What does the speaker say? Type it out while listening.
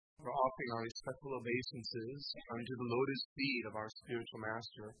offering our respectful obeisances unto the lotus feet of our spiritual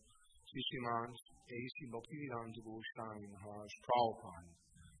master, Sri Srimad A.C. Bhaktivedanta Goswami Maharaj Prabhupada,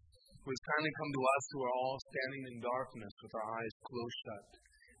 who has kindly come to us who are all standing in darkness with our eyes closed shut,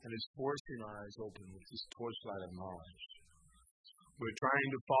 and is forcing our eyes open with his torchlight of knowledge. We're trying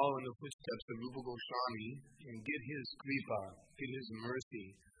to follow in the footsteps of Rupa Goswami and get his kripa, get his mercy,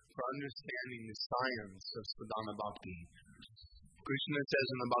 for understanding the science of Sadhana Bhakti. Krishna says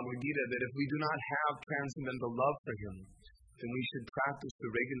in the Bhagavad Gita that if we do not have transcendental love for him, then we should practice the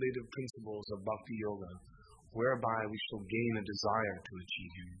regulative principles of Bhakti Yoga, whereby we shall gain a desire to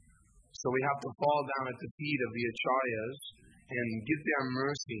achieve him. So we have to fall down at the feet of the Acharyas and get their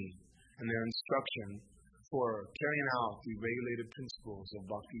mercy and their instruction for carrying out the regulative principles of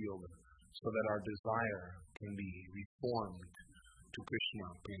Bhakti Yoga so that our desire can be reformed to Krishna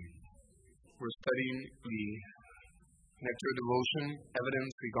Prema. We're studying the Nectar Devotion,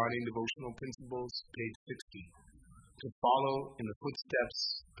 Evidence Regarding Devotional Principles, page 60, to follow in the footsteps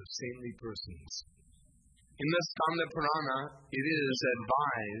of saintly persons. In the Skanda Purana, it is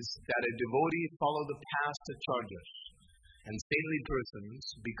advised that a devotee follow the past acharyas and saintly persons,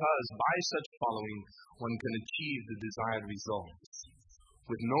 because by such following one can achieve the desired results,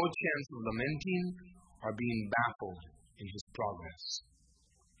 with no chance of lamenting or being baffled in his progress.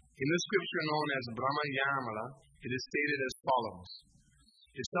 In the scripture known as Brahma Yamala, it is stated as follows: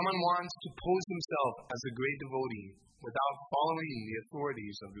 if someone wants to pose himself as a great devotee without following the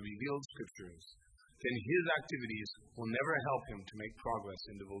authorities of the revealed scriptures, then his activities will never help him to make progress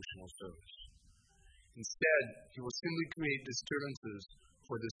in devotional service. Instead, he will simply create disturbances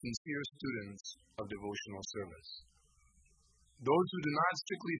for the sincere students of devotional service. Those who do not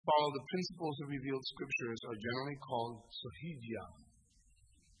strictly follow the principles of revealed scriptures are generally called Sahijya,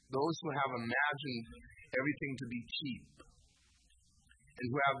 those who have imagined everything to be cheap, and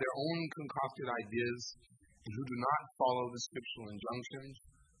who have their own concocted ideas, and who do not follow the scriptural injunctions.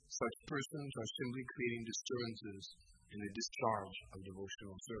 Such persons are simply creating disturbances in the discharge of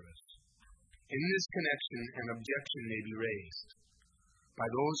devotional service. In this connection, an objection may be raised by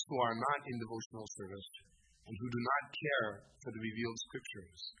those who are not in devotional service and who do not care for the revealed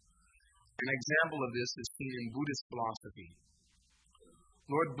scriptures. An example of this is seen in Buddhist philosophy.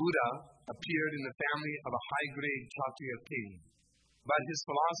 Lord Buddha appeared in the family of a high-grade Kshatriya king, but his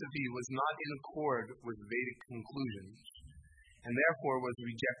philosophy was not in accord with Vedic conclusions, and therefore was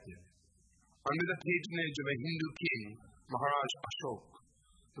rejected. Under the patronage of a Hindu king, Maharaj Ashoka,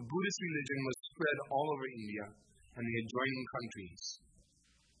 the Buddhist religion was spread all over India and the adjoining countries.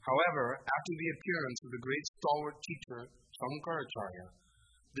 However, after the appearance of the great stalwart teacher, Shankaracharya,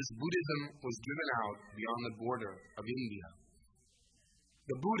 this Buddhism was driven out beyond the border of India.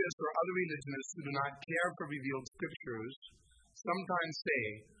 The Buddhists or other religionists who do not care for revealed scriptures sometimes say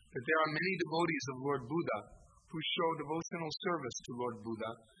that there are many devotees of Lord Buddha who show devotional service to Lord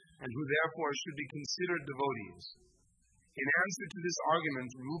Buddha and who therefore should be considered devotees. In answer to this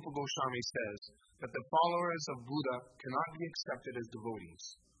argument, Rupa Goswami says that the followers of Buddha cannot be accepted as devotees.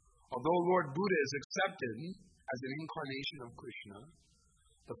 Although Lord Buddha is accepted as an incarnation of Krishna,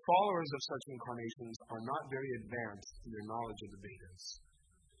 the followers of such incarnations are not very advanced in their knowledge of the Vedas.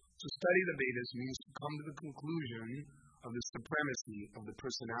 To study the Vedas means to come to the conclusion of the supremacy of the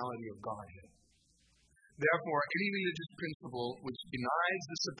personality of Godhead. Therefore, any religious principle which denies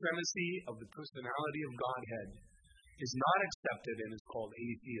the supremacy of the personality of Godhead is not accepted and is called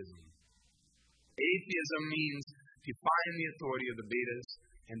atheism. Atheism means defying the authority of the Vedas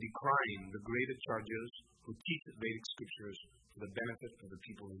and decrying the great acharyas who teach the Vedic scriptures for the benefit of the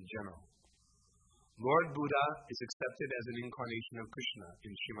people in general. Lord Buddha is accepted as an incarnation of Krishna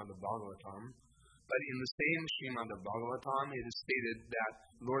in Srimad Bhagavatam, but in the same Srimad Bhagavatam it is stated that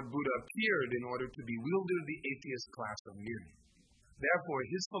Lord Buddha appeared in order to bewilder the atheist class of men. Therefore,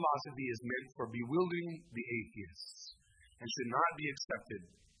 his philosophy is meant for bewildering the atheists and should not be accepted.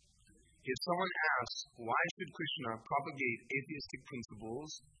 If someone asks, why should Krishna propagate atheistic principles,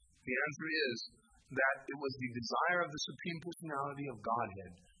 the answer is that it was the desire of the Supreme Personality of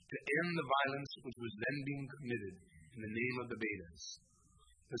Godhead to end the violence which was then being committed in the name of the Vedas.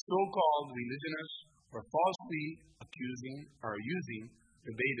 The so-called religionists were falsely using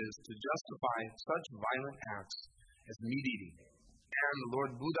the Vedas to justify such violent acts as meat-eating, and the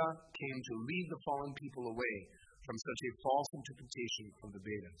Lord Buddha came to lead the fallen people away from such a false interpretation of the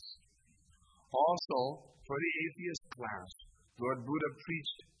Vedas. Also, for the atheist class, Lord Buddha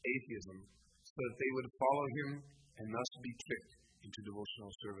preached atheism so that they would follow him and thus be tricked into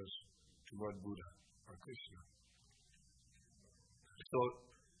devotional service to Lord Buddha or Krishna. So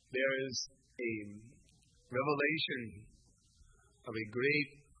there is a revelation of a great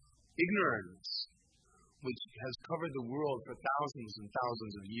ignorance which has covered the world for thousands and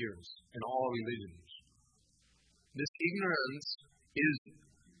thousands of years in all religions. This ignorance is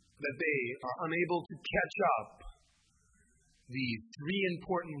that they are unable to catch up the three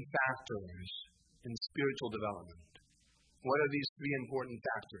important factors in spiritual development. What are these three important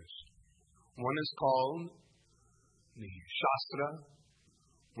factors? One is called the Shastra,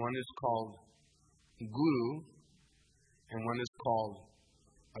 one is called Guru, and one is called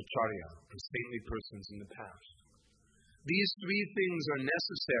Acharya, or saintly persons in the past. These three things are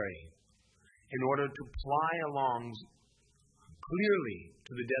necessary in order to ply along clearly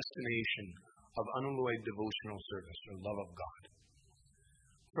to the destination of unalloyed devotional service or love of God.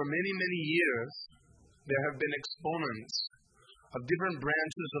 For many, many years, there have been exponents of different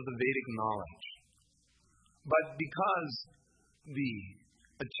branches of the Vedic knowledge. But because the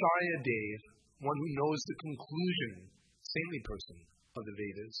Acharya Dev, one who knows the conclusion, saintly person of the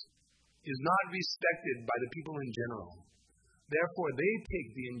Vedas, is not respected by the people in general, therefore they take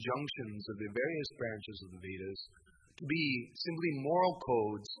the injunctions of the various branches of the Vedas to be simply moral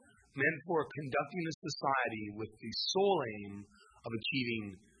codes meant for conducting a society with the sole aim of achieving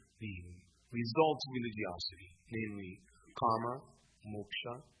the results of religiosity, namely karma,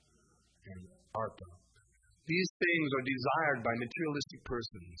 moksha, and artha. These things are desired by materialistic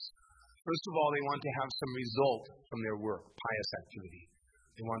persons. First of all, they want to have some result from their work, pious activity.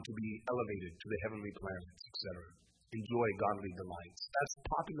 They want to be elevated to the heavenly planets, etc. Enjoy godly delights. That's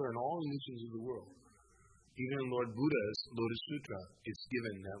popular in all religions of the world. Even in Lord Buddha's Lotus Sutra, it's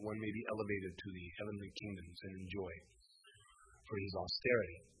given that one may be elevated to the heavenly kingdoms and enjoy for his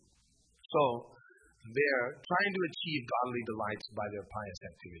austerity. So, they're trying to achieve godly delights by their pious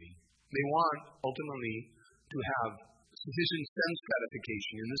activity. They want, ultimately, to have sufficient sense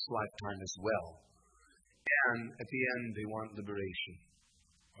gratification in this lifetime as well. And at the end, they want liberation,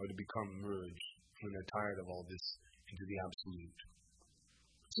 or to become merged when they're tired of all this into the absolute.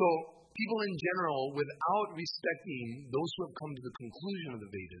 So, people in general, without respecting those who have come to the conclusion of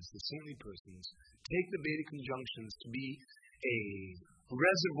the Vedas, the saintly persons, take the Vedic injunctions to be a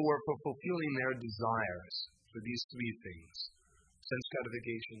reservoir for fulfilling their desires for these three things: sense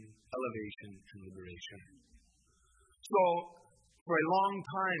gratification, elevation, and liberation. So, for a long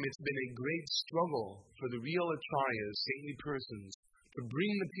time, it's been a great struggle for the real acharyas, saintly persons, to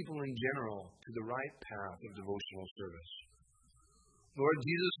bring the people in general to the right path of devotional service. Lord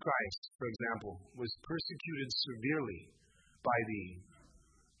Jesus Christ, for example, was persecuted severely by the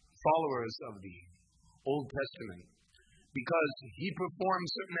followers of the Old Testament because he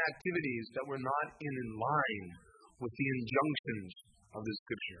performed certain activities that were not in line with the injunctions of the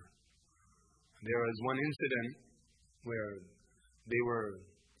Scripture. There was one incident where they were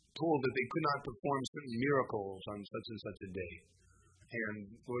told that they could not perform certain miracles on such and such a day. And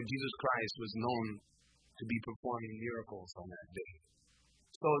Lord Jesus Christ was known to be performing miracles on that day.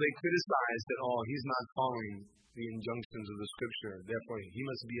 So they criticized that, he's not following the injunctions of the Scripture, therefore he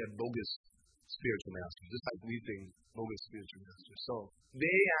must be a bogus spiritual master, just like we think bogus spiritual master. So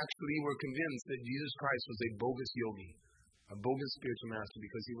they actually were convinced that Jesus Christ was a bogus yogi, a bogus spiritual master,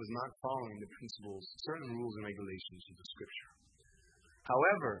 because he was not following the principles, certain rules and regulations of the Scripture.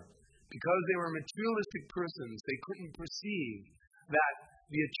 However, because they were materialistic persons, they couldn't perceive that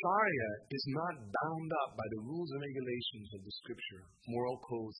the acharya is not bound up by the rules and regulations of the Scripture, moral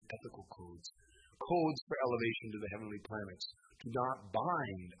codes, ethical codes, codes for elevation to the heavenly planets, do not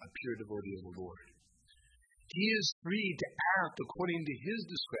bind a pure devotee of the Lord. He is free to act according to his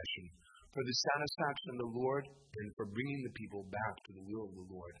discretion for the satisfaction of the Lord and for bringing the people back to the will of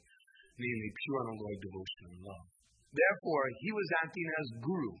the Lord, namely pure unalloyed devotion and love. Therefore, he was acting as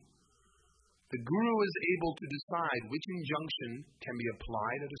guru. The guru is able to decide which injunction can be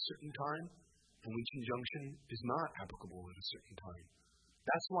applied at a certain time and which injunction is not applicable at a certain time.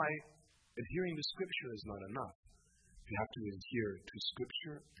 That's why adhering to Scripture is not enough. You have to adhere to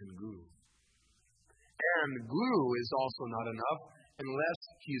Scripture and guru. And guru is also not enough unless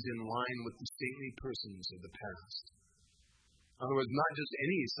he's in line with the saintly persons of the past. In other words, not just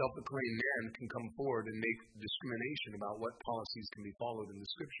any self-proclaimed man can come forward and make discrimination about what policies can be followed in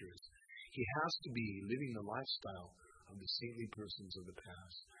the Scriptures. He has to be living the lifestyle of the saintly persons of the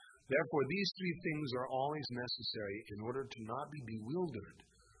past. Therefore, these three things are always necessary in order to not be bewildered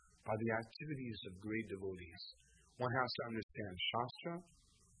by the activities of great devotees. One has to understand Shastra,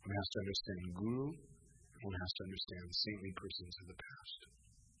 one has to understand Guru, and one has to understand the saintly persons of the past.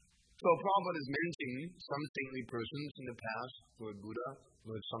 So Prabhupada is mentioning some saintly persons in the past, Lord Buddha,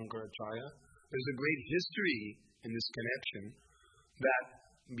 Lord Shankaracharya. There's a great history in this connection that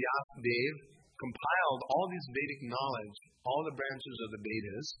Vyasadeva compiled all this Vedic knowledge, all the branches of the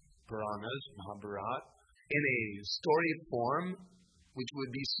Vedas, Puranas, Mahabharata, in a story form which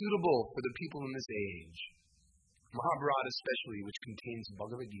would be suitable for the people in this age. Mahabharata especially, which contains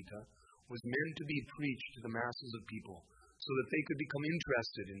Bhagavad Gita, was meant to be preached to the masses of people so that they could become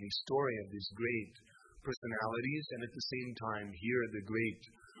interested in the story of these great personalities and at the same time hear the great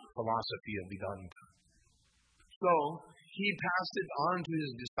philosophy of Vedanta. So, he passed it on to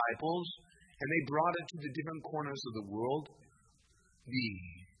his disciples and they brought it to the different corners of the world. The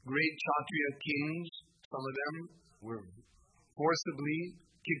great Kshatriya kings, some of them were forcibly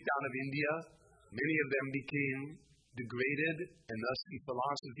kicked out of India. Many of them became degraded, and thus the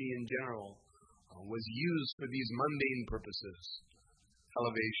philosophy in general was used for these mundane purposes: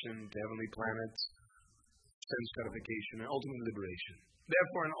 elevation to heavenly planets, sense gratification, and ultimate liberation.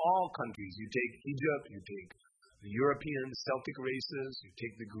 Therefore, in all countries, you take Egypt, you take the European Celtic races, you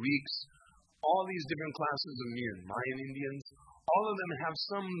take the Greeks, all these different classes of men, Mayan Indians, all of them have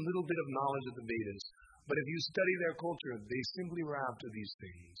some little bit of knowledge of the Vedas. But if you study their culture, they simply were after these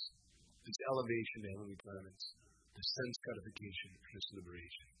things: this elevation to heavenly planets, this sense gratification, and this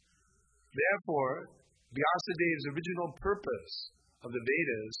liberation. Therefore, Vyasadev's original purpose of the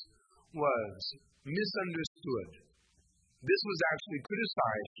Vedas was misunderstood. This was actually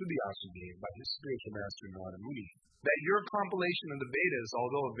criticized to Vyasadeva by his spiritual master Narada Muni, that your compilation of the Vedas,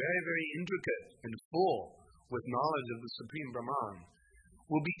 although very, very intricate and full with knowledge of the Supreme Brahman,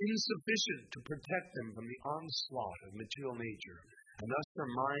 will be insufficient to protect them from the onslaught of material nature, and thus their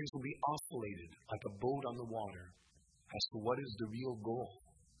minds will be oscillated like a boat on the water as to what is the real goal.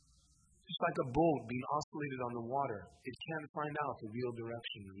 Just like a boat being oscillated on the water, it can't find out the real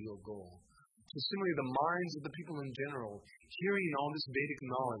direction, the real goal. So similarly, the minds of the people in general, hearing all this Vedic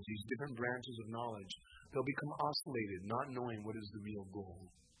knowledge, these different branches of knowledge, they'll become oscillated, not knowing what is the real goal.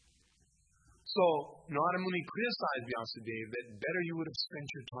 So, Narada Muni criticized Vyasadeva that better you would have spent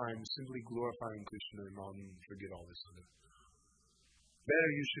your time simply glorifying Krishna and not forget all this other.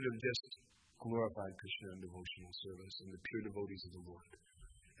 Better you should have just glorified Krishna in devotional service and the pure devotees of the Lord.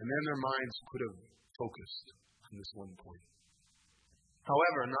 And then their minds could have focused on this one point.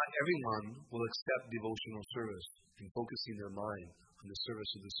 However, not everyone will accept devotional service in focusing their mind on the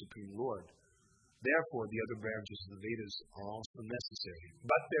service of the Supreme Lord. Therefore, the other branches of the Vedas are also necessary,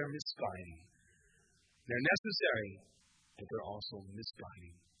 but they're misguiding. They're necessary, but they're also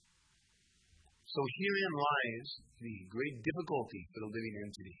misguiding. So herein lies the great difficulty for the living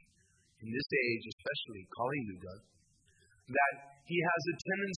entity, in this age especially, Kali Yuga, that he has a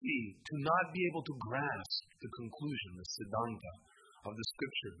tendency to not be able to grasp the conclusion, the Siddhanta of the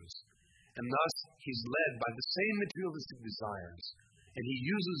Scriptures, and thus he's led by the same materialistic desires, and he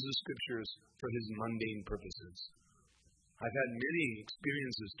uses the Scriptures for his mundane purposes. I've had many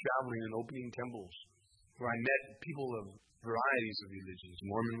experiences traveling and opening temples where I met people of varieties of religions: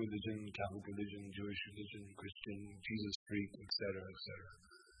 Mormon religion, Catholic religion, Jewish religion, Christian, Jesus freak, etc., etc.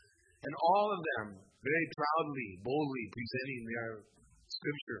 And all of them very proudly, boldly presenting their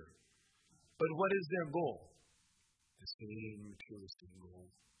Scripture. But what is their goal? The same materialistic goal.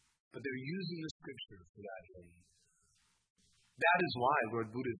 But they're using the Scripture for that end. That is why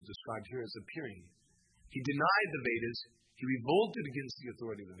Lord Buddha is described here as appearing. He denied the Vedas. He revolted against the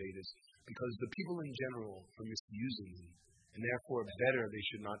authority of the Vedas because the people in general are misusing them. And therefore, better they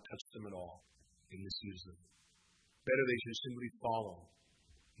should not touch them at all and misuse them. Better they should simply follow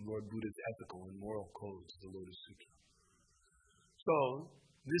Lord Buddha's ethical and moral codes, the Lotus Sutra. So,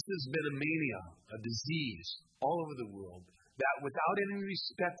 this has been a mania, a disease all over the world, that without any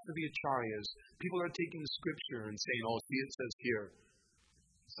respect for the acharyas, people are taking the Scripture and saying, oh, see, it says here.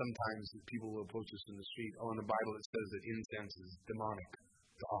 Sometimes people will approach us in the street, oh, in the Bible it says that incense is demonic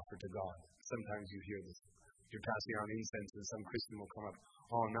to offer to God. Sometimes you hear this. You're passing out incense and some Christian will come up,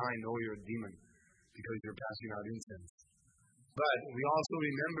 oh, now I know you're a demon because you're passing out incense. But we also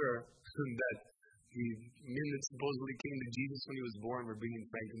remember that the men that supposedly came to Jesus when he was born were bringing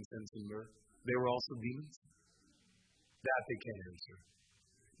frankincense and myrrh. They were also demons. That they can't answer.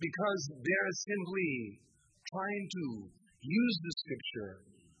 Because they're simply trying to use the Scripture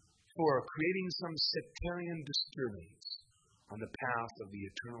for creating some sectarian disturbance on the path of the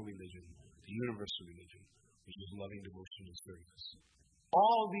eternal religion, the universal religion, which is loving devotion and service.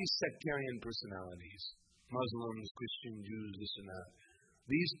 All these sectarian personalities, Muslims, Christian, Jews, this and that,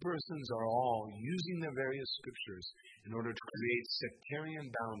 these persons are all using their various Scriptures in order to create sectarian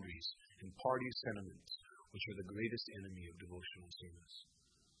boundaries and party sentiments, which are the greatest enemy of devotional service.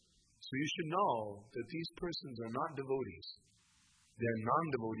 So you should know that these persons are not devotees. They're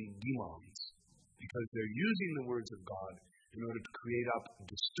non-devotee demons, because they're using the words of God in order to create up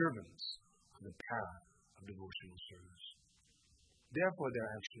disturbance on the path of devotional service. Therefore,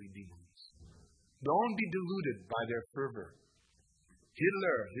 they're actually demons. Don't be deluded by their fervor.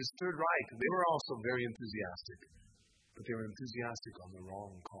 Hitler, his Third Reich, they were also very enthusiastic, but they were enthusiastic on the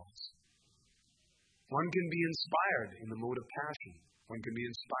wrong cause. One can be inspired in the mode of passion. One can be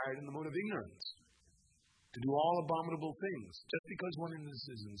inspired in the mode of ignorance to do all abominable things. Just because one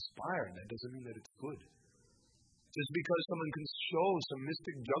is inspired, that doesn't mean that it's good. Just because someone can show some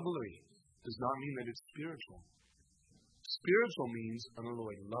mystic jugglery does not mean that it's spiritual. Spiritual means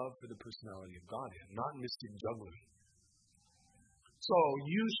unalloyed love for the personality of Godhead, not mystic jugglery. So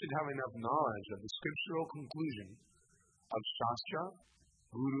you should have enough knowledge of the scriptural conclusion of Shastra,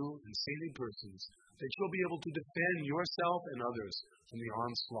 Guru, and saintly persons that you'll be able to defend yourself and others from the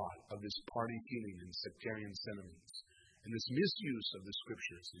onslaught of this party feeling and sectarian sentiments, and this misuse of the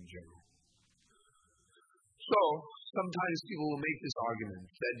scriptures in general. So, sometimes people will make this argument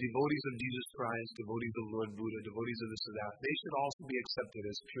that devotees of Jesus Christ, devotees of Lord Buddha, devotees of this or that, they should also be accepted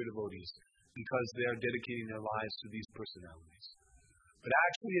as pure devotees because they are dedicating their lives to these personalities. But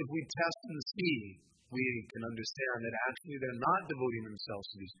actually, if we test and see, we can understand that actually they're not devoting themselves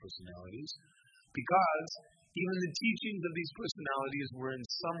to these personalities because even the teachings of these personalities were in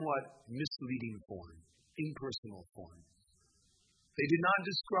somewhat misleading form, impersonal form. They did not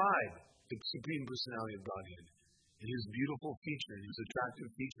describe the Supreme Personality of Godhead in His beautiful features, His attractive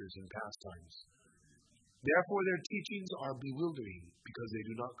features and pastimes. Therefore, their teachings are bewildering because they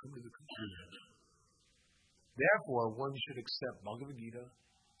do not come to the conclusion. Therefore, one should accept Bhagavad Gita,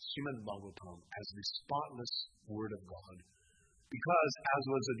 Srimad Bhagavatam as the spotless Word of God. Because, as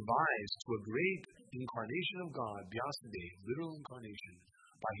was advised to a great incarnation of God, Vyasadeva, literal incarnation,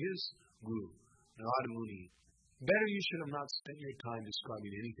 by his Guru, Narada Muni, better you should have not spent your time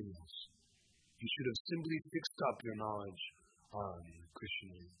describing anything else. You should have simply fixed up your knowledge on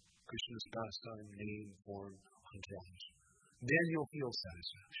Krishna's pastime, name, form, entourage. Then you'll feel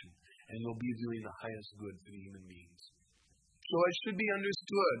satisfaction, and you'll be doing the highest good for the human beings. So it should be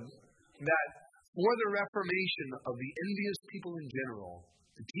understood that for the reformation of the envious people in general,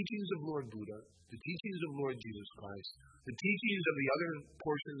 the teachings of Lord Buddha, the teachings of Lord Jesus Christ, the teachings of the other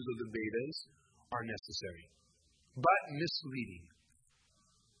portions of the Vedas are necessary, but misleading.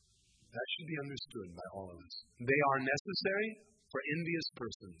 That should be understood by all of us. They are necessary for envious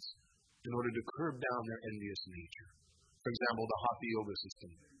persons in order to curb down their envious nature. For example, the Hatha Yoga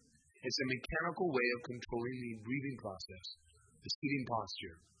system. It's a mechanical way of controlling the breathing process, the sitting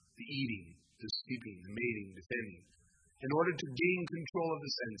posture, the eating, the sleeping, the mating, defending, in order to gain control of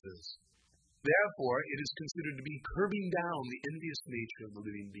the senses. Therefore, it is considered to be curbing down the envious nature of the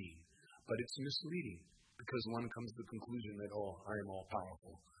living being. But it's misleading, because one comes to the conclusion that, I am all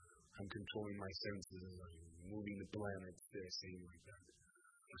powerful. I'm controlling my senses, I'm moving the planets, they're saying like that.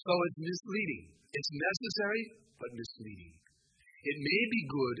 So it's misleading. It's necessary, but misleading. It may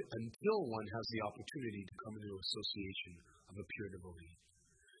be good until one has the opportunity to come into association of a pure devotee.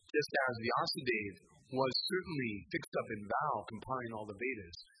 Just as Vyasadeva was certainly fixed up in vow, complying all the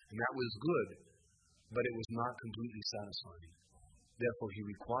Vedas, and that was good, but it was not completely satisfying. Therefore,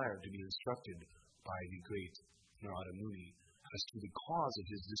 he required to be instructed by the great Narada Muni as to the cause of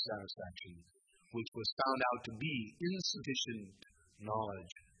his dissatisfaction, which was found out to be insufficient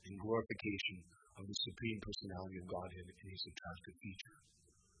knowledge and glorification of the Supreme Personality of Godhead in His attractive feature.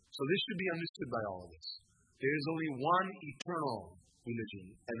 So this should be understood by all of us. There is only one eternal religion,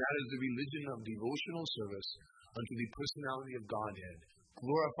 and that is the religion of devotional service unto the Personality of Godhead,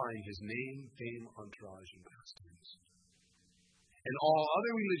 glorifying His name, fame, entourage, and pastimes. And all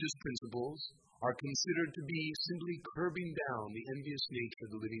other religious principles are considered to be simply curbing down the envious nature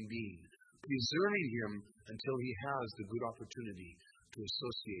of the living being, preserving him until he has the good opportunity to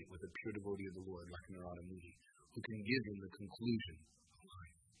associate with a pure devotee of the Lord like Narada Muni, who can give him the conclusion of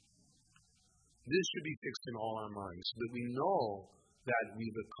life. This should be fixed in all our minds, so that we know that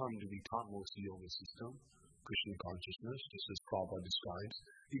we've come to the topmost yoga system, Krishna consciousness, just as Prabhupada describes,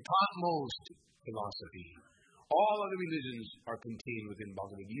 the topmost philosophy. All other religions are contained within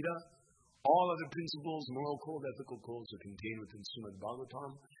Bhagavad Gita. All other principles, moral code, ethical codes are contained within Srimad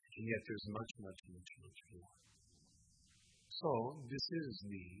Bhagavatam, and yet there's much, much, much, much more. So, this is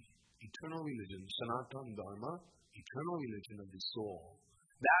the eternal religion, Sanatana Dharma, eternal religion of the soul.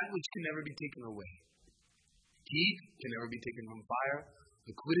 That which can never be taken away. Heat can never be taken from fire.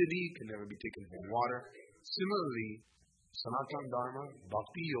 Liquidity can never be taken from water. Similarly, Sanatana Dharma,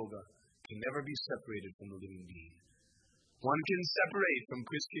 Bhakti Yoga, can never be separated from the living being. One can separate from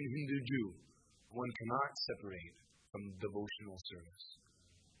Christian, Hindu, Jew. One cannot separate from devotional service.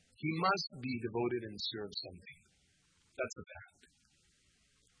 He must be devoted and serve something. That's a fact.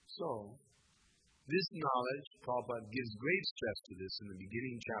 So, This knowledge, Prabhupada gives great stress to this in the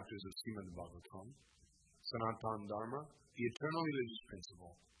beginning chapters of Srimad Bhagavatam, Sanatana Dharma, the eternal religious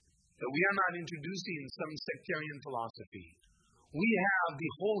principle, that we are not introducing some sectarian philosophy. We have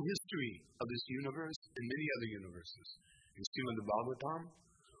the whole history of this universe and many other universes. In Srimad Bhagavatam,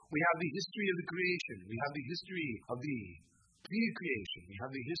 we have the history of the creation. We have the history of the pre-creation. We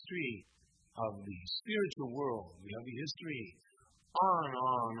have the history of the spiritual world. We have the history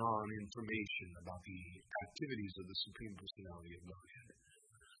on information about the activities of the Supreme Personality of Godhead.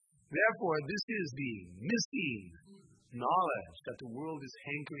 Therefore, this is the missing knowledge that the world is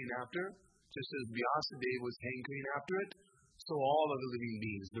hankering after, just as Vyasadeva was hankering after it, so all of the living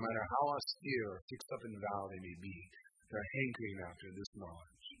beings, no matter how austere or fixed up in vow they may be, they're hankering after this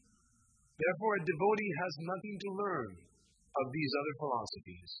knowledge. Therefore, a devotee has nothing to learn of these other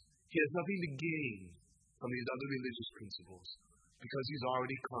philosophies. He has nothing to gain from these other religious principles, because he's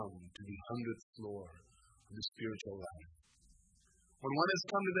already come to the 100th floor of the spiritual ladder. When one has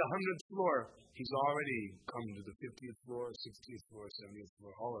come to the 100th floor, he's already come to the 50th floor, 60th floor, 70th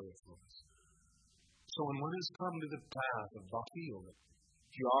floor, all other floors. So when one has come to the path of Bhakti Yoga,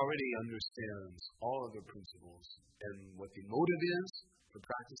 he already understands all other principles and what the motive is for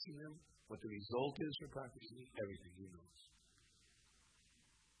practicing them, what the result is for practicing them, everything he knows.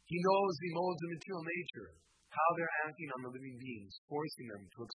 He knows the modes of material nature, how they're acting on the living beings, forcing them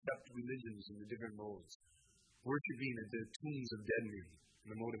to accept religions in the different modes, worshipping at the tombs of dead men in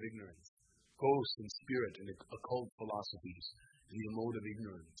the mode of ignorance, ghosts and spirit and occult philosophies in the mode of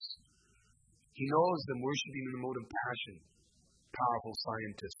ignorance. He knows them worshipping in the mode of passion, powerful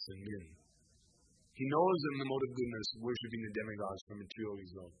scientists and men. He knows them in the mode of goodness, worshipping the demigods for material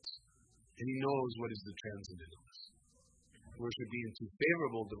results. And he knows what is the transcendentalist, worshipping through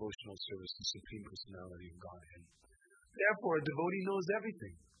favorable devotional service to the Supreme Personality of Godhead. Therefore, a devotee knows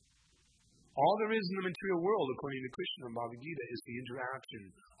everything. All there is in the material world, according to Krishna and Bhagavad Gita, is the interaction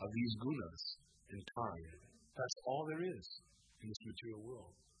of these gunas and time. That's all there is in this material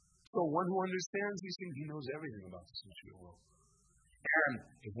world. So one who understands these things, he knows everything about this material world. And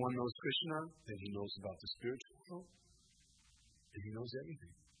if one knows Krishna, then he knows about the spiritual world, and he knows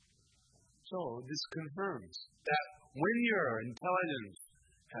everything. So this confirms that when your intelligence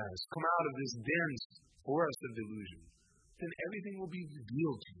has come out of this dense forest of delusion, then everything will be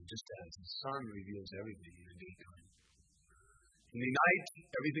revealed to you, just as the sun reveals everything in the daytime. In the night,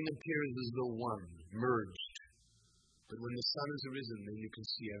 everything appears as though one, merged. But when the sun has arisen, then you can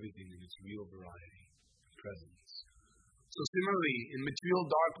see everything in its real variety and presence. So similarly, in material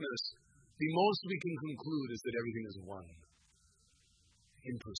darkness, the most we can conclude is that everything is one.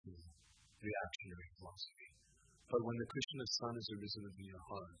 Impersonal, reactionary philosophy. But when the Krishna sun has arisen within your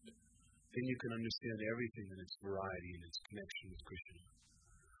heart, then you can understand everything in its variety and its connection with Krishna.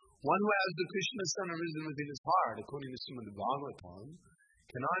 One who has the Krishna sun arisen within his heart, according to Srimad Bhagavatam,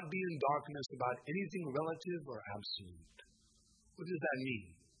 cannot be in darkness about anything relative or absolute. What does that mean?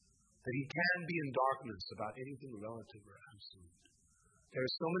 That he can be in darkness about anything relative or absolute. There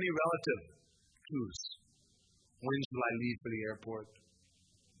are so many relative truths. When shall I leave for the airport?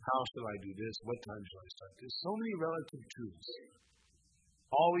 How shall I do this? What time shall I start this? So many relative truths.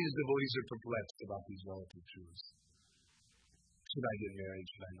 Always devotees are perplexed about these relative truths. Should I get married?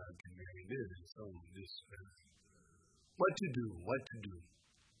 Should I not get married? This. What to do? What to do?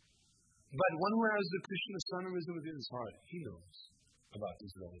 But one who has the Krishna sun arisen within his heart, he knows about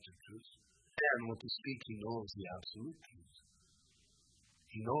these relative truths. And what to speak, he knows the absolute truth.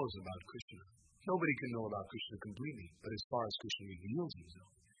 He knows about Krishna. Nobody can know about Krishna completely, but as far as Krishna reveals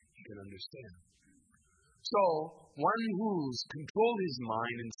himself, he can understand. So, one who's controlled his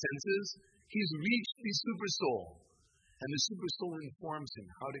mind and senses, he's reached the Supersoul. And the Supersoul informs him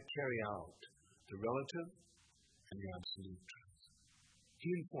how to carry out the relative and the absolute truth. He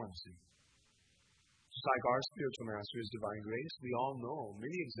informs him. Just like our spiritual master is divine grace, we all know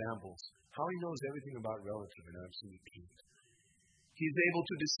many examples how he knows everything about relative and absolute truth. He is able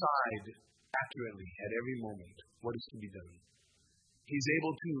to decide accurately at every moment what is to be done. He's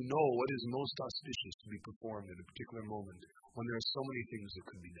able to know what is most auspicious to be performed at a particular moment when there are so many things that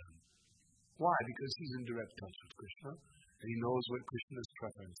could be done. Why? Because he's in direct touch with Krishna, and he knows what Krishna's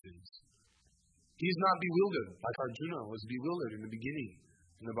preference is. He's not bewildered, like Arjuna was bewildered in the beginning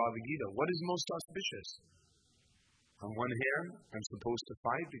in the Bhagavad Gita. What is most auspicious? On one hand, I'm supposed to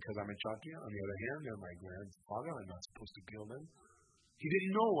fight because I'm a Kshatriya. On the other hand, they're my grandfather. I'm not supposed to kill them. He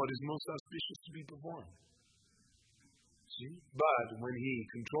didn't know what is most auspicious to be performed. See? But when he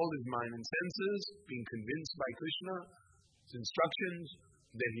controlled his mind and senses, being convinced by Krishna's instructions,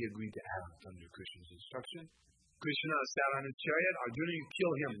 then he agreed to act under Krishna's instruction. Krishna sat on his chariot. Arjuna, you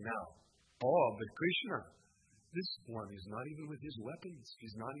kill him now. Oh, but Krishna, this one is not even with his weapons.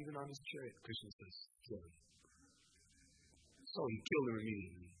 He's not even on his chariot. Krishna says, kill him. So he killed him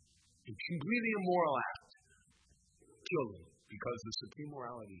immediately. A completely immoral act. Killed him. Because the supreme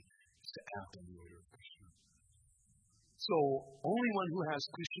morality is to act on the order of Krishna. So, only one who has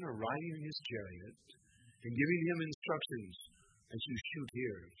Krishna riding in his chariot and giving him instructions, as you shoot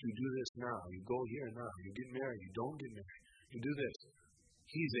here, you do this now, you go here now, you get married, you don't get married, you do this.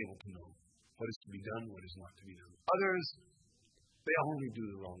 He's able to know what is to be done, what is not to be done. Others, they only do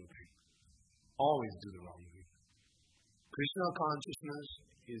the wrong thing. Always do the wrong thing. Krishna consciousness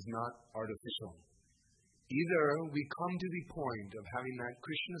is not artificial. Either we come to the point of having that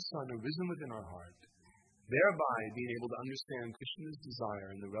Krishna Sun arisen within our heart, thereby being able to understand Krishna's desire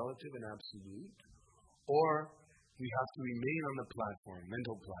in the relative and absolute, or we have to remain on the platform,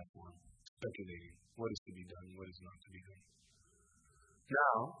 mental platform, speculating what is to be done, what is not to be done.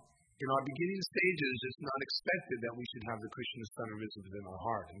 Now, in our beginning stages, it's not expected that we should have the Krishna Sun arisen within our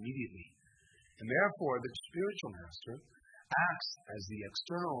heart immediately. And therefore, the spiritual master acts as the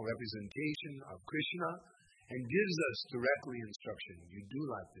external representation of Krishna and gives us directly instruction. You do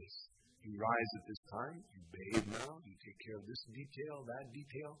like this. You rise at this time. You bathe now. You take care of this detail, that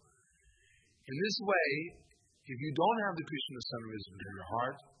detail. In this way, if you don't have the Krishna Sun arisen within your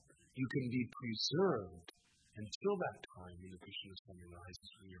heart, you can be preserved until that time when the Krishna Sun arises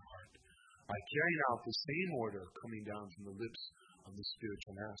from your heart by carrying out the same order coming down from the lips of the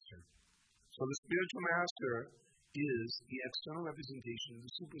spiritual master. So the spiritual master is the external representation of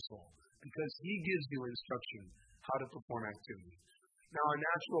the Supersoul because he gives you instruction how to perform activity. Now, a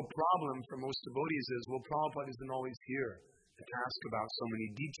natural problem for most devotees is, well, Prabhupada isn't always here to ask about so many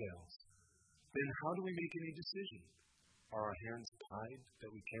details. Then how do we make any decision? Are our hands tied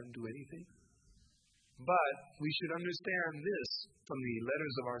that we can't do anything? But we should understand this from the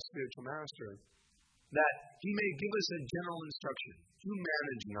letters of our spiritual master, that he may give us a general instruction. You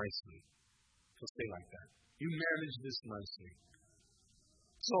manage nicely. He'll say like that. You manage this nicely.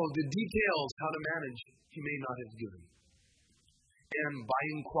 So the details how to manage, he may not have given. And by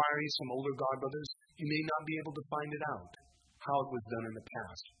inquiries from older godbrothers, you may not be able to find it out, how it was done in the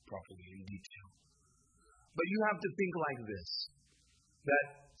past, properly, in detail. But you have to think like this, that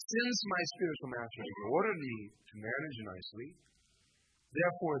since my spiritual master has ordered me to manage nicely,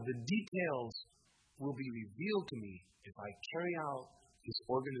 therefore the details will be revealed to me if I carry out this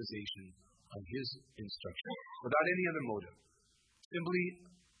organization of his instruction, without any other motive. Simply,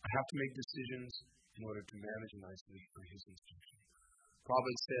 I have to make decisions in order to manage nicely for his instruction.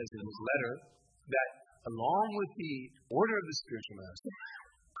 Prabhupada says in his letter that along with the order of the spiritual master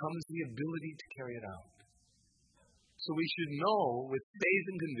comes the ability to carry it out. So we should know with faith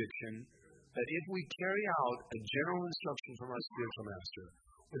and conviction that if we carry out a general instruction from our spiritual master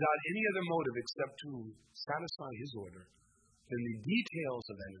without any other motive except to satisfy his order, then the details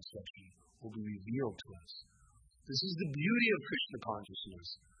of that instruction will be revealed to us. This is the beauty of Krishna consciousness,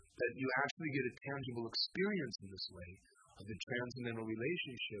 that you actually get a tangible experience in this way of the transcendental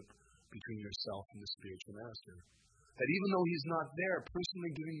relationship between yourself and the spiritual master. That even though he's not there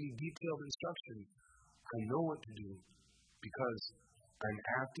personally giving me detailed instruction, I know what to do because I'm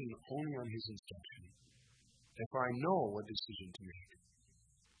acting only on his instruction. Therefore I know what decision to make.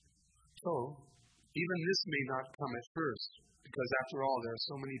 So, even this may not come at first, because after all, there are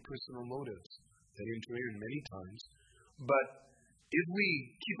so many personal motives that enter in many times. But if we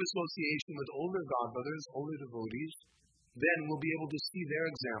keep association with older godbrothers, older devotees, then we'll be able to see their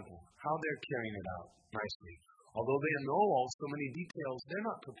example, how they're carrying it out nicely. Although they know all so many details, they're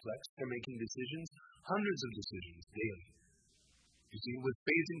not perplexed. They're making decisions, hundreds of decisions daily. You see, with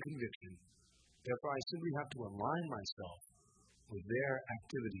faith and conviction. Therefore, I simply have to align myself with their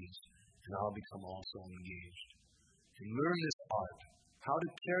activities, and I'll become also engaged. And learn this art, how to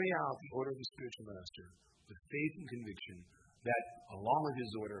carry out the order of the spiritual master with faith and conviction, that along with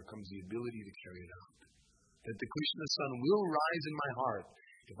his order comes the ability to carry it out. That the Krishna Sun will rise in my heart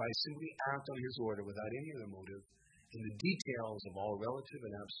if I simply act on his order without any other motive, and the details of all relative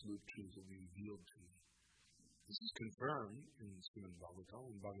and absolute truth will be revealed to me. This is confirmed in Srimad Bhagavatam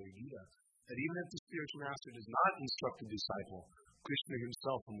and Bhagavad Gita, that even if the spiritual master does not instruct the disciple, Krishna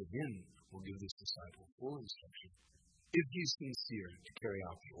himself from within will give this disciple full instruction, if he's sincere to carry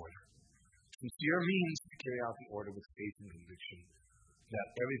out the order. Sincere means to carry out the order with faith and conviction, that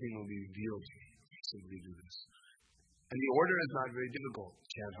everything will be revealed to me if I simply do this. And the order is not very difficult.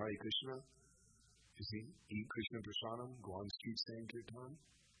 Chant Hare Krishna, you see, eat Krishna Prasadam, go on street saying Kirtan,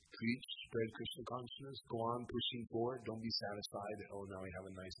 preach, spread Krishna consciousness, go on pushing forward, don't be satisfied that, oh, now we have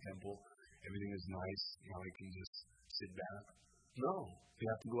a nice temple, everything is nice, now I can just sit back. No. They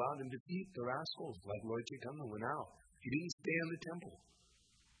have to go out and defeat the rascals like Lord Chaitanya went out. He didn't stay in the temple.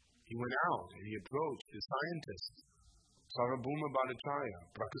 He went out and he approached the scientists. Sarvabhauma Bhattacharya,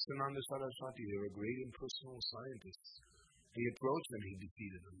 Prakasananda Saraswati, they were great impersonal scientists. He approached them, he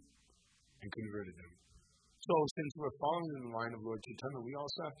defeated them and converted them. So since we're following in the line of Lord Chaitanya, we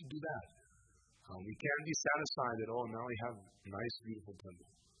also have to do that. We can't be satisfied that, now we have a nice, beautiful temple.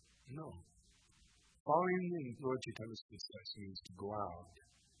 No. Following in Lord Chaitanya's footsteps means to go out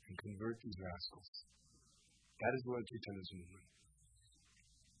and convert these rascals. That is Lord Chaitanya's movement.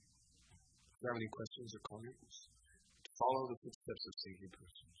 Do you have any questions or comments? To follow the footsteps of saintly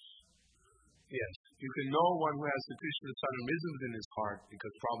persons. Yes, you can know one who has the Krishna Sanarism in his heart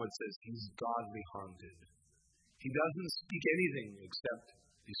because Prabhupada says he's godly haunted. He doesn't speak anything except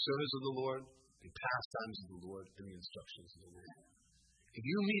the service of the Lord, the pastimes of the Lord, and the instructions of the Lord. If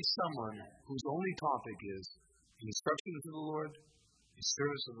you meet someone whose only topic is the instructions of the Lord, the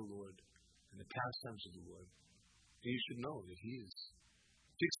service of the Lord, and the pastimes of the Lord, then you should know that he has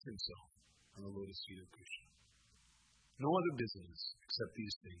fixed himself on the lotus feet of Krishna. No other business except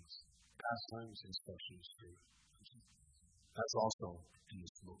these things: pastimes, instructions, service. That's also in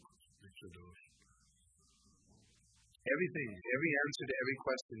this book, Nectar Devotion. Everything, every answer to every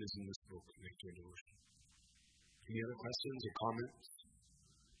question is in this book, Nectar Devotion. Any other questions or comments?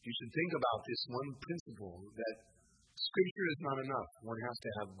 You should think about this one principle, that Scripture is not enough. One has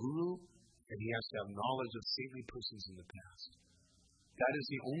to have Guru, and he has to have knowledge of saintly persons in the past. That is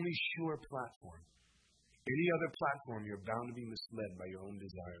the only sure platform. Any other platform, you're bound to be misled by your own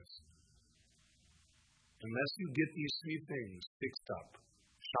desires. Unless you get these three things fixed up,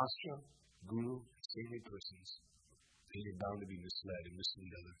 Shastra, Guru, and saintly persons, then you're bound to be misled and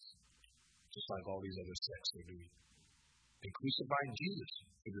mislead others. Just like all these other sects are doing. They crucified Jesus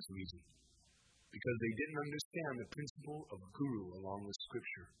for this reason. Because they didn't understand the principle of Guru along with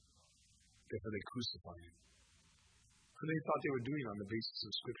Scripture. Therefore they crucified him. What they thought they were doing on the basis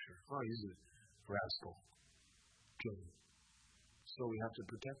of Scripture? He's a rascal. Kill him. So we have to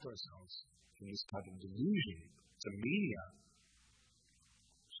protect ourselves from this type of delusion. It's a mania.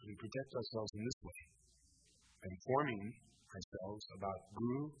 So we protect ourselves in this way. Informing ourselves about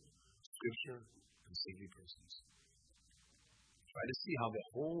Guru, Scripture, and saintly persons. Try to see how the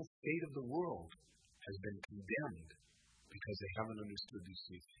whole fate of the world has been condemned because they haven't understood these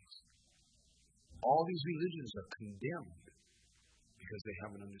three things. All these religions are condemned because they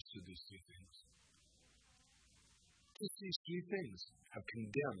haven't understood these three things. Just these three things have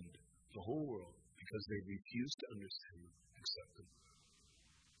condemned the whole world because they refuse to understand them, accept them.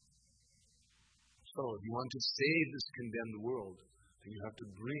 So, if you want to save this condemned world, then you have to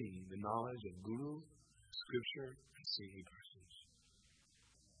bring the knowledge of Guru, Scripture, and saintly persons.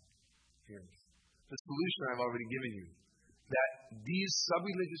 Here. The solution I've already given you, that these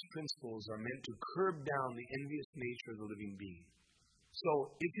sub-religious principles are meant to curb down the envious nature of the living being.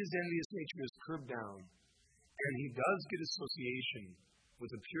 So, if his envious nature is curbed down, and he does get association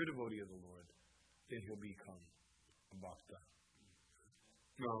with a pure devotee of the Lord, then he'll become a bhakta.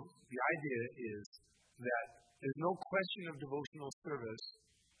 No, the idea is that there's no question of devotional service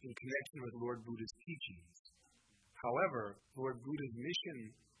in connection with Lord Buddha's teachings. However, Lord Buddha's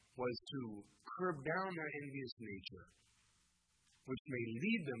mission was to curb down their envious nature, which may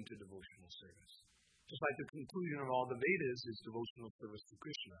lead them to devotional service. Just like the conclusion of all the Vedas is devotional service to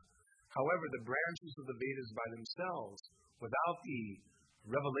Krishna. However, the branches of the Vedas by themselves, without the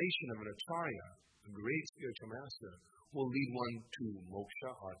revelation of an Acharya, a great spiritual master, will lead one to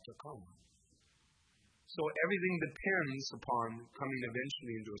moksha artha kama. So everything depends upon coming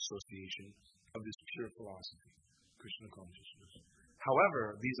eventually into association of this pure philosophy, Krishna consciousness.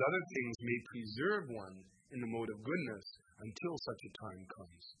 However, these other things may preserve one in the mode of goodness until such a time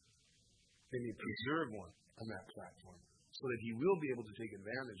comes. They may preserve one on that platform so that he will be able to take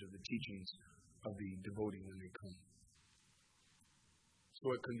advantage of the teachings of the devotee when they come.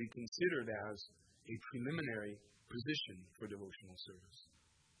 So it can be considered as a preliminary position for devotional service.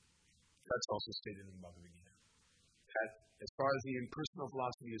 That's also stated in Bhagavad Gita. That as far as the impersonal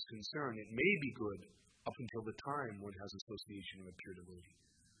philosophy is concerned, it may be good up until the time one has association with a pure devotee.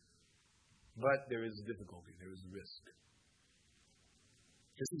 But there is a difficulty, there is a risk.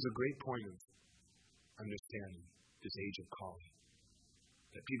 This is a great point of understanding this age of Kali.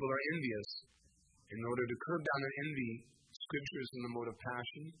 That people are envious. In order to curb down their envy, Scriptures in the mode of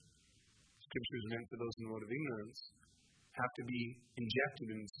passion, Scriptures meant for those in the mode of ignorance, have to be injected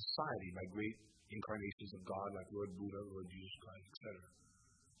into society by great incarnations of God like Lord Buddha, Lord Jesus Christ, etc.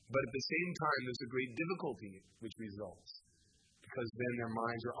 But at the same time, there's a great difficulty which results. Because then their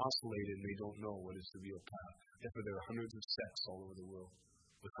minds are oscillated and they don't know what is the real path. Therefore, there are hundreds of sects all over the world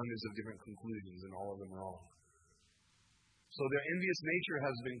with hundreds of different conclusions, and all of them wrong. So their envious nature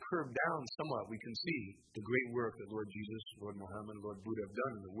has been curbed down somewhat. We can see the great work that Lord Jesus, Lord Muhammad, Lord Buddha have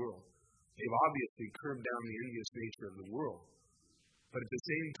done in the world. They've obviously curbed down the envious nature of the world. But at the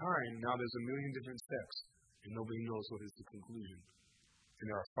same time, now there's a million different sects, and nobody knows what is the conclusion. And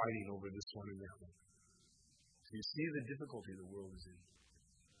they are fighting over this one and that one. So you see the difficulty the world is in.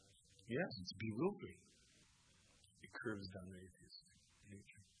 Yes, it's bewildering. It curbs down the atheist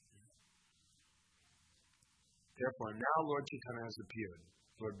nature. Therefore, now Lord Chaitanya has appeared.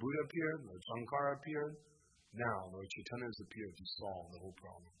 Lord Buddha appeared, Lord Shankara appeared. Now Lord Chaitanya has appeared to solve the whole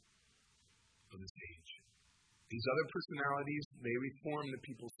problem of this age. These other personalities, they reform the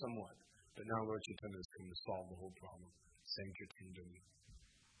people somewhat. But now Lord Chaitanya has come to solve the whole problem. Sankirtan,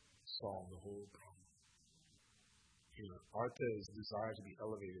 solve the whole problem. Artha is desire to be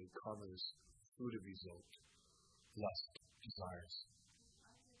elevated. Karma is fruit of result. Lust, desires,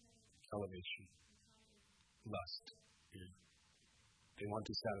 elevation. Lust. They want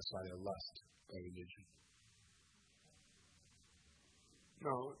to satisfy their lust by religion.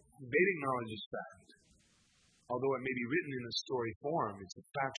 No, Vedic knowledge is fact. Although it may be written in a story form, it's a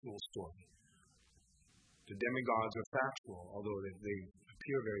factual story. The demigods are factual, although they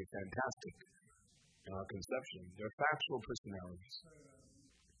appear very fantastic in our conception. They're factual personalities.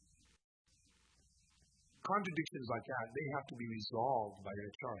 Contradictions like that, they have to be resolved by an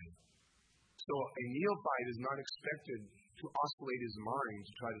acharya. So a neophyte is not expected to oscillate his mind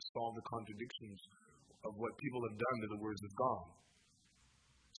to try to solve the contradictions of what people have done to the words of God.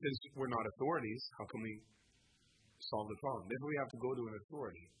 Since we're not authorities, how can we solve the problem? Then we have to go to an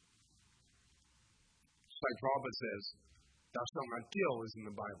authority. Just like Prabhupada says, thou shalt not kill is in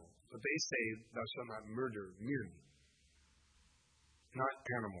the Bible. But they say, thou shalt not murder men. Not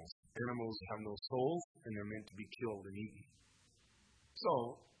animals. Animals have no souls, and they're meant to be killed and eaten. So,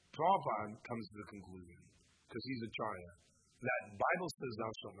 Prabhupada comes to the conclusion, because he's Acharya, that Bible says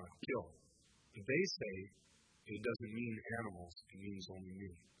thou shalt not kill. But they say it doesn't mean animals, it means only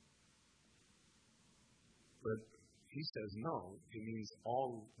men. But he says no, it means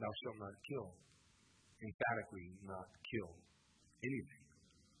all thou shalt not kill. Emphatically not kill anything.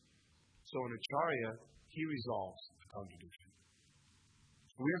 So an Acharya, he resolves the contradiction.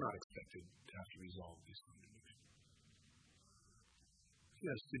 We're not expected to have to resolve these contradictions.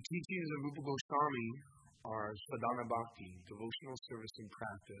 Yes, the teachings of Rupa Goswami are sadhana bhakti, devotional service and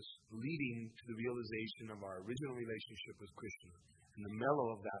practice, leading to the realization of our original relationship with Krishna and the mellow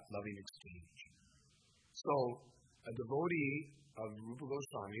of that loving exchange. So, a devotee of Rupa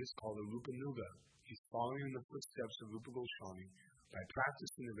Goswami is called a Rupa Nuga. He's following in the footsteps of Rupa Goswami by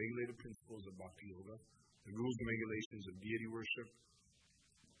practicing the regulated principles of Bhakti Yoga, the rules and regulations of deity worship,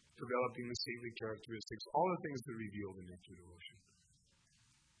 developing the saintly characteristics, all the things that are revealed in nectar devotion.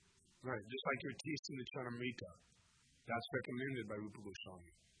 Right, just like you're tasting the Chanamrita, that's recommended by Rupa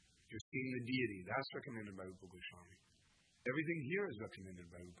Goswami. You're seeing the deity, that's recommended by Rupa Goswami. Everything here is recommended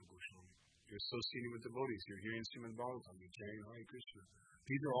by Rupa Goswami. You're associating with devotees, you're hearing Srimad Bhagavatam, you're chanting Hare Krishna.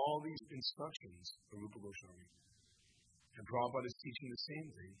 These are all these instructions of Rupa Goswami. And Prabhupada is teaching the same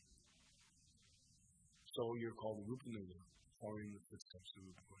thing. So you're called Rupa Nuga, following the footsteps of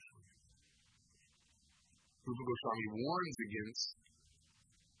Rupa Goswami. Rupa Goswami warns against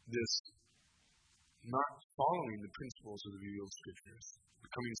this not following the principles of the revealed scriptures,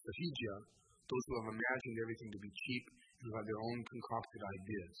 becoming sahijya, those who have imagined everything to be cheap and who have their own concocted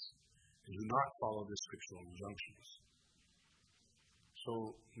ideas, and do not follow the scriptural injunctions.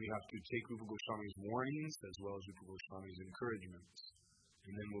 So we have to take Rupa Goswami's warnings as well as Rupa Goswami's encouragements,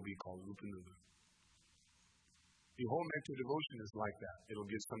 and then we'll be called Rupa Nuga. The whole nectar devotion is like that. It'll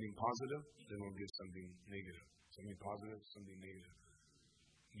give something positive, then it'll give something negative. Something positive, something negative.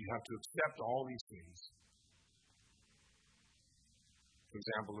 You have to accept all these things. For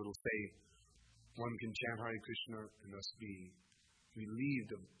example, it'll say, one can chant Hare Krishna and thus be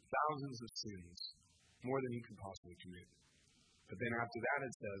relieved of thousands of sins, more than he could possibly commit. But then after that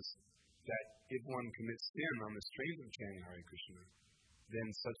it says that if one commits sin on the strength of chanting Hare Krishna, then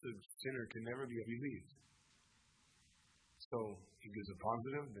such a sinner can never be relieved. So he gives a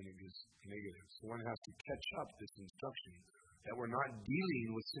positive, then he gives a negative. So one has to catch up this instruction that we're not dealing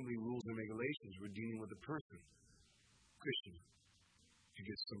with simply rules and regulations, we're dealing with a person, Krishna. You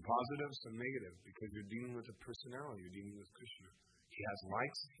get some positive, some negative, because you're dealing with a personality, you're dealing with Krishna. He has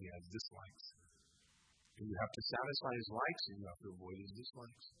likes, he has dislikes. And you have to satisfy his likes and you have to avoid his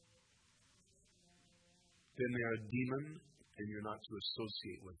dislikes. Then they're a demon and you're not to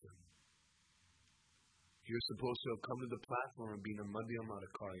associate with them. You're supposed to have come to the platform of being a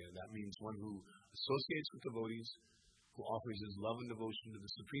Madhyamadacharya. That means one who associates with devotees, who offers his love and devotion to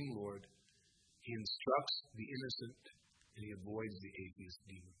the Supreme Lord. He instructs the innocent, and he avoids the atheist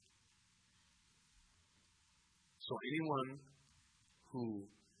demon. So anyone who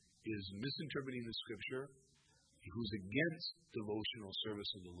is misinterpreting the scripture, who's against devotional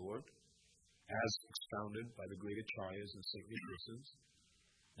service of the Lord, as expounded by the great acharyas and saintly persons,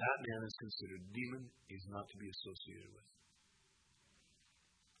 that man is considered a demon. He's not to be associated with.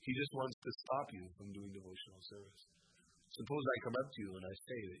 He just wants to stop you from doing devotional service. Suppose I come up to you and I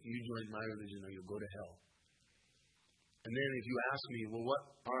say that you join my religion or you'll go to hell. And then if you ask me, well, what?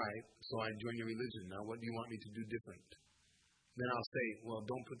 All right, so I join your religion. Now what do you want me to do different? Then I'll say, well,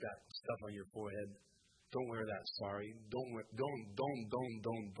 don't put that stuff on your forehead. Don't wear that sari. Don't.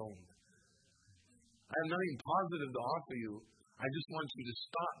 I have nothing positive to offer you. I just want you to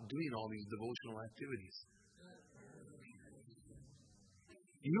stop doing all these devotional activities.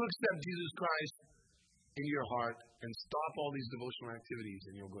 You accept Jesus Christ in your heart and stop all these devotional activities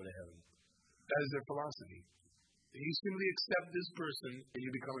and you'll go to heaven. That is their philosophy. You simply accept this person and you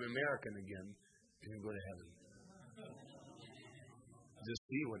become an American again and you go to heaven. Just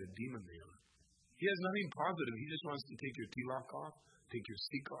see what a demon they are. He has nothing positive. He just wants to take your tilak off, take your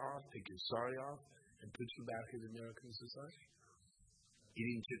sikha off, take your sari off, and put you back in American society.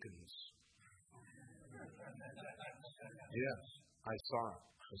 Eating chickens. Yes, I saw it.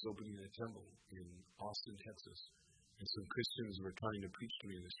 I was opening a temple in Austin, Texas, and some Christians were trying to preach to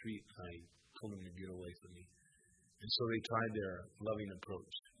me in the street. I told them to get away from me. And so they tried their loving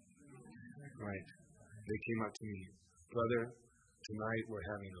approach. Right. They came up to me, brother, tonight we're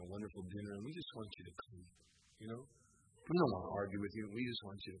having a wonderful dinner, and we just want you to come. You know? We don't want to argue with you. We just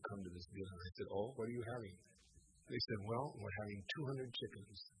want you to come to this dinner. I said, oh, what are you having? They said, well, we're having 200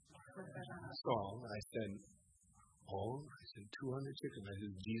 chickens. So I said, 200 chickens. I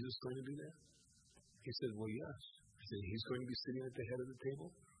said, is Jesus going to be there? He said, well, yes. I said, he's going to be sitting at the head of the table?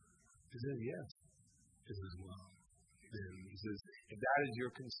 He said, yes. He says, well, then he says, if that is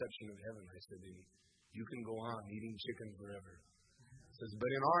your conception of heaven, I said, then you can go on eating chicken forever. He says,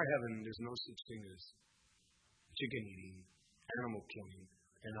 but in our heaven, there's no such thing as chicken eating, animal killing,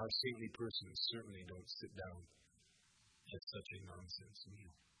 and our saintly persons certainly don't sit down at such a nonsense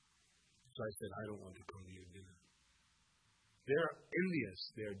meal. So I said, I don't want to come to your dinner. They're envious.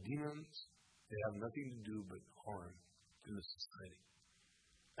 They're demons. They have nothing to do but harm to the society.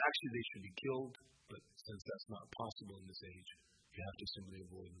 Actually, they should be killed, but since that's not possible in this age, you have to simply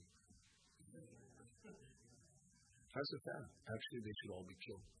avoid them. That's a fact. Actually, they should all be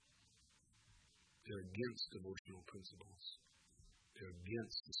killed. They're against devotional principles. They're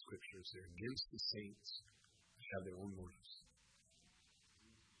against the scriptures. They're against the saints. They have their own motives.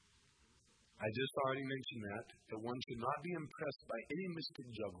 I just already mentioned that one should not be impressed by any mystic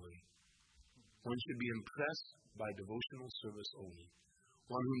jugglery. One should be impressed by devotional service only.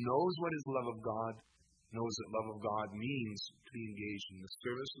 One who knows what is love of God, knows that love of God means to be engaged in the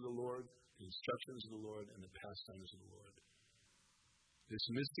service of the Lord, the instructions of the Lord, and the pastimes of the Lord. This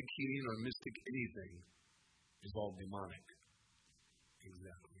mystic healing or mystic anything is all demonic.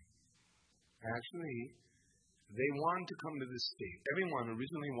 Exactly. Actually, they want to come to this state. Everyone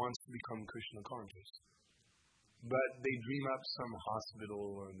originally wants to become Krishna conscious. But they dream up some hospital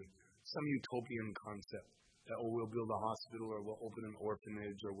or some utopian concept that, we'll build a hospital or we'll open an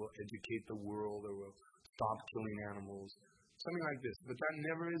orphanage or we'll educate the world or we'll stop killing animals. Something like this. But that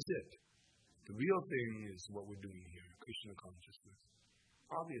never is it. The real thing is what we're doing here, Krishna consciousness.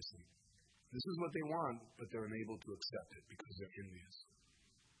 Obviously. This is what they want, but they're unable to accept it because they're envious.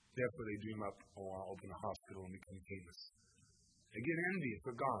 Therefore, they dream up, I'll open a hospital and become famous. They get envious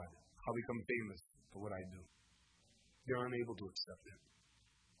for God. I'll become famous for what I do. They're unable to accept it.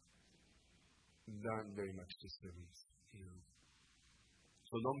 Not very much disturbance.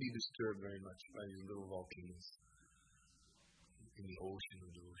 So don't be disturbed very much by these little volcanoes in the ocean of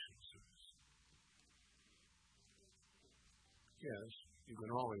devotional service. Yes, you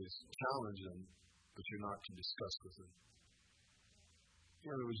can always challenge them, but you're not to discuss with them. In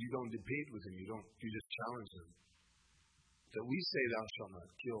other words, you don't debate with them, you just challenge them. That we say thou shalt not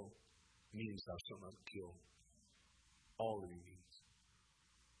kill means thou shalt not kill all living beings.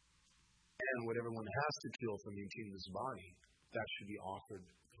 And whatever one has to kill for maintaining this body, that should be offered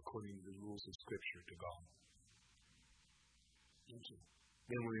according to the rules of Scripture to God.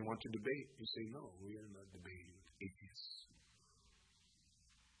 Then when they want to debate, you say, no, we are not debating with atheists.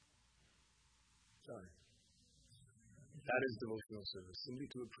 Sorry. That is devotional service. Simply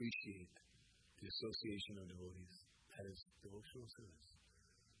to appreciate the association of devotees. That is devotional service.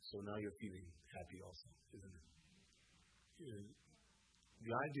 So now you're feeling happy also, isn't it?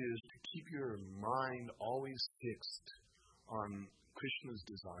 The idea is to keep your mind always fixed on Krishna's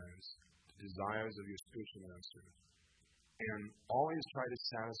desires, the desires of your spiritual master, and always try to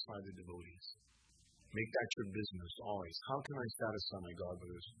satisfy the devotees. Make that your business, always. How can I satisfy my God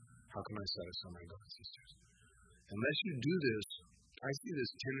brothers? How can I satisfy my God sisters? Unless you do this, I see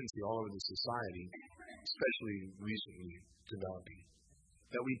this tendency all over the society, especially recently developing,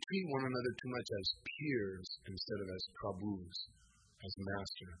 that we treat one another too much as peers instead of as prabhus, as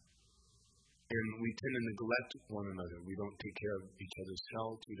master. And we tend to neglect one another. We don't take care of each other's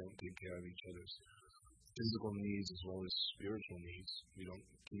health. We don't take care of each other's physical needs as well as spiritual needs. We don't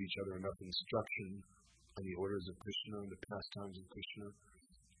give each other enough instruction on the orders of Krishna, the pastimes of Krishna,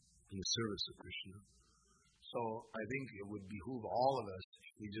 and the service of Krishna. So I think it would behoove all of us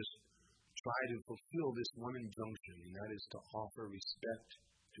if we just try to fulfill this one injunction, and that is to offer respect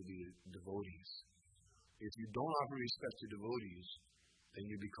to the devotees. If you don't offer respect to devotees, then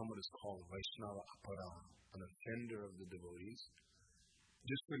you become what is called Vaishnava Apara, an offender of the devotees.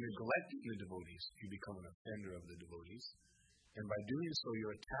 Just for neglecting the devotees, you become an offender of the devotees. And by doing so,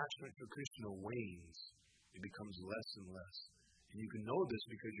 your attachment for Krishna wanes. It becomes less and less. And you can know this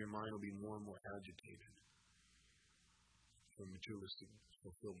because your mind will be more and more agitated for materialistic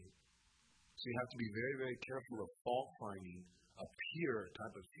fulfillment. So you have to be very, very careful of fault-finding, a pure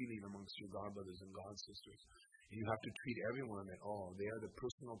type of feeling amongst your God brothers and God sisters. And you have to treat everyone at all. They are the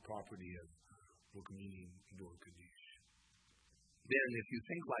personal property of Rukmini Dwarkadish. Then if you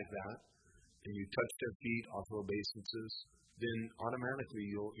think like that, and you touch their feet, offer obeisances, then automatically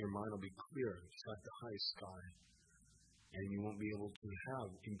your mind will be clear. It's like the high sky. And you won't be able to have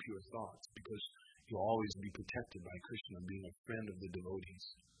impure thoughts because you'll always be protected by Krishna, being a friend of the devotees.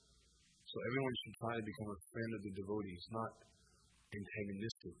 So everyone should try to become a friend of the devotees, not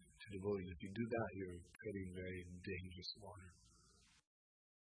antagonistic to devotees. If you do that, you're treading very dangerous water.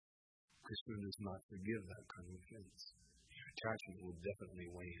 Krishna does not forgive that kind of offense. Your attachment will definitely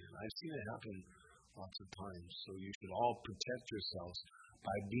wane. And I've seen it happen lots of times. So you should all protect yourselves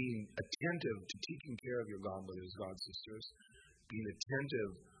by being attentive to taking care of your God brothers, God sisters, being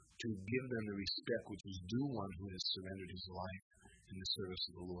attentive to give them the respect which is due one who has surrendered his life in the service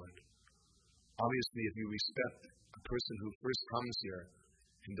of the Lord. Obviously, if you respect a person who first comes here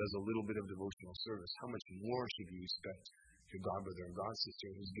and does a little bit of devotional service, how much more should you respect your God brother or God sister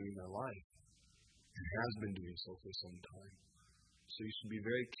who's giving their life and has been doing so for some time? So you should be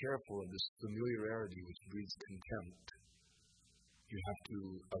very careful of this familiarity which breeds contempt. You have to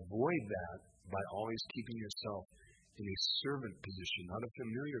avoid that by always keeping yourself in a servant position, not a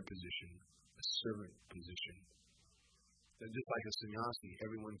familiar position, a servant position. Just like a sannyasi,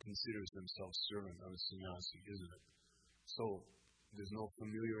 everyone considers themselves servant of a sannyasi, isn't it? So there's no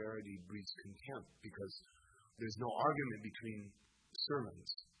familiarity breeds contempt because there's no argument between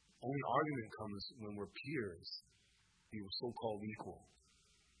servants. Only argument comes when we're peers, the so-called equal.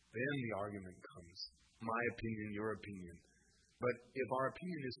 Then the argument comes. My opinion, your opinion. But if our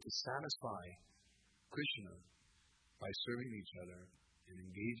opinion is to satisfy Krishna by serving each other and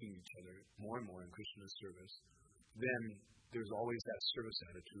engaging each other more and more in Krishna's service, then there's always that service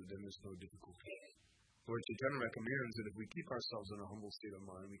attitude, then there's no difficulty. Lord Chaitanya recommends that if we keep ourselves in a humble state of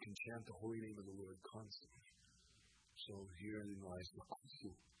mind, we can chant the holy name of the Lord constantly. So herein lies the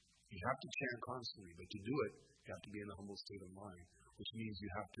kung. You have to chant constantly, but to do it, you have to be in a humble state of mind, which means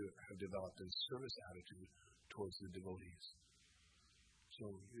you have to have developed a service attitude towards the devotees.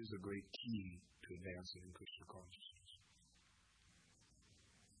 So here's a great key to advancing in Krishna consciousness.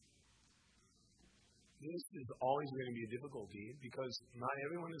 This is always going to be a difficulty because not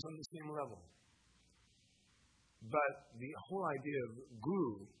everyone is on the same level. But the whole idea of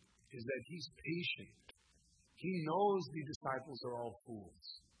Guru is that he's patient. He knows the disciples are all fools.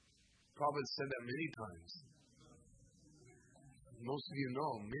 Prabhupada said that many times. Most of you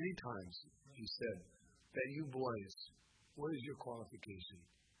know, many times he said that you boys, what is your qualification?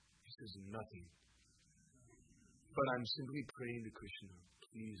 He says, nothing. But I'm simply praying to Krishna,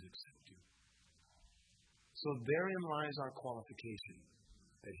 please accept you. So therein lies our qualification,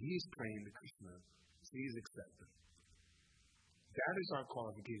 that he is praying to Krishna, please accept him. That is our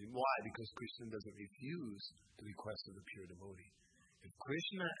qualification. Why? Because Krishna doesn't refuse the request of the pure devotee. If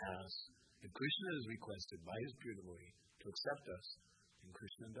Krishna asks, if Krishna is requested by his pure devotee to accept us, then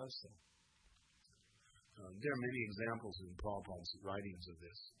Krishna does so. There are many examples in Prabhupada's writings of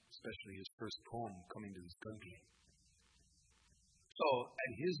this, especially his first poem, Coming to This Country. So,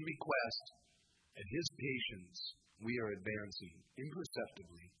 at his request, at his patience, we are advancing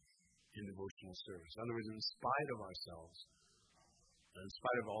imperceptibly in devotional service. In other words, in spite of ourselves, in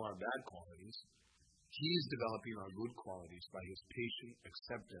spite of all our bad qualities, He's developing our good qualities by His patient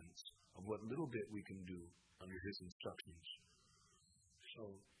acceptance of what little bit we can do under His instructions.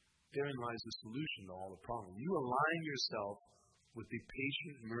 So, therein lies the solution to all the problems. You align yourself with the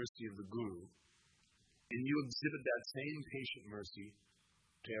patient mercy of the Guru, and you exhibit that same patient mercy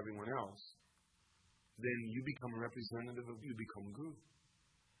to everyone else, then you become a representative of, you become Guru.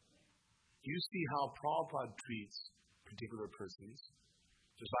 You see how Prabhupada treats particular persons.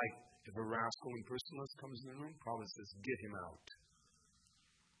 Just like if a rascal impersonalist comes in the room, Prabhupada says, get him out.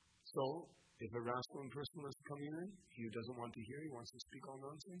 So, if a rascal impersonalist comes in, he doesn't want to hear, he wants to speak all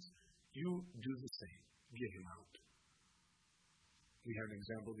nonsense, you do the same. Get him out. We had an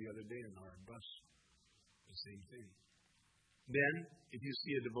example the other day in our bus. The same thing. Then, if you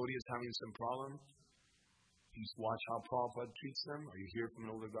see a devotee is having some problem, you watch how Prabhupada treats them, or you hear from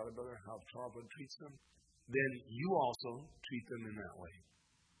an older brother how Prabhupada treats them, then you also treat them in that way.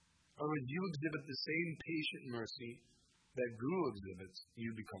 Or when you exhibit the same patient mercy that Guru exhibits,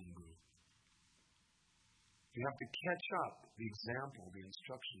 you become Guru. You have to catch up the example, the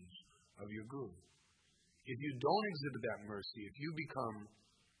instructions of your Guru. If you don't exhibit that mercy, if you become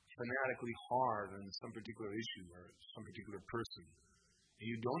fanatically hard on some particular issue or some particular person, and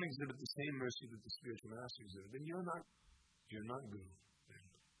you don't exhibit the same mercy that the spiritual master exhibits, then you're not Guru.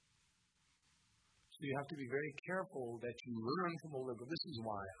 So you have to be very careful that you learn from older devotees. This is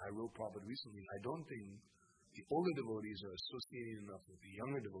why I wrote Prabhupada recently. I don't think the older devotees are associated enough with the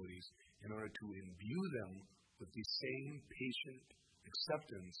younger devotees in order to imbue them with the same patient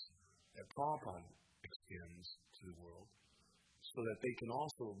acceptance that Prabhupada extends to the world, so that they can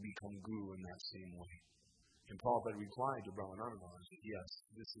also become Guru in that same way. And Prabhupada replied to Brahmananda Maharaj, yes,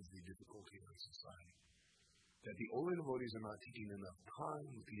 this is the difficulty of our society. That the older devotees are not taking enough time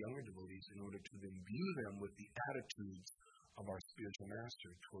with the younger devotees in order to imbue them with the attitudes of our spiritual master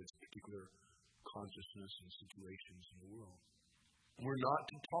towards particular consciousness and situations in the world. We're not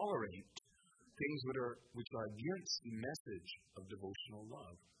to tolerate things which are against the message of devotional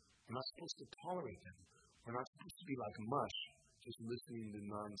love. We're not supposed to tolerate them. We're not supposed to be like mush, just listening to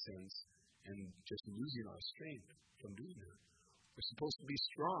nonsense and just losing our strength from doing that. We're supposed to be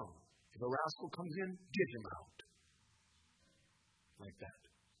strong. If a rascal comes in, get him out. Like that.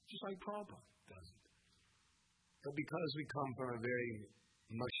 Just like Prabhupada does it. But because we come from a very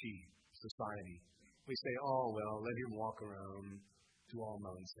mushy society, we say, oh, well, let him walk around, do all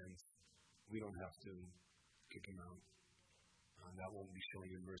nonsense. We don't have to kick him out. That won't be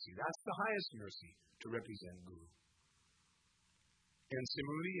showing him mercy. That's the highest mercy, to represent Guru. And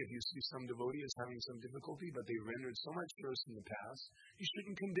similarly, if you see some devotee is having some difficulty, but they rendered so much service in the past, you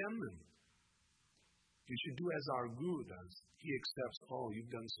shouldn't condemn them. You should do as our Guru does. He accepts, oh,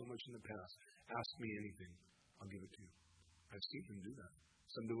 you've done so much in the past. Ask me anything. I'll give it to you. I've seen him do that.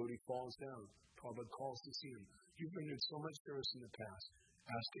 Some devotee falls down. Prabhupada calls to see him. You've rendered so much service in the past.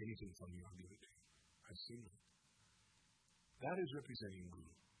 Ask anything from me. I'll give it to you. I've seen it. That is representing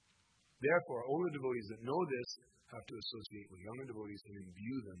Guru. Therefore, older devotees that know this have to associate with younger devotees and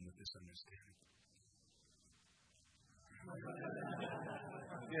imbue them with this understanding.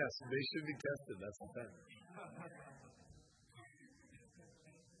 Yes, they should be tested. That's the thing.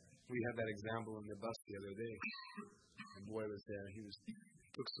 We had that example in the bus the other day. The boy was there. He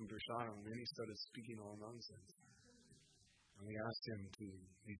took some prasadam and then he started speaking all nonsense. And we asked him to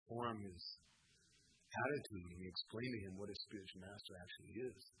reform his attitude, and we explained to him what a spiritual master actually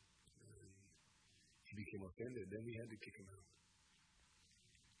is. He became offended. Then we had to kick him out.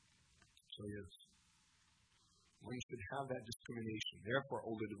 So yes, one should have that discrimination. Therefore,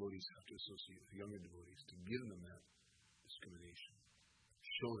 older devotees have to associate with younger devotees to give them that discrimination,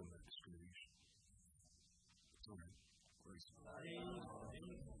 show them that discrimination. All right.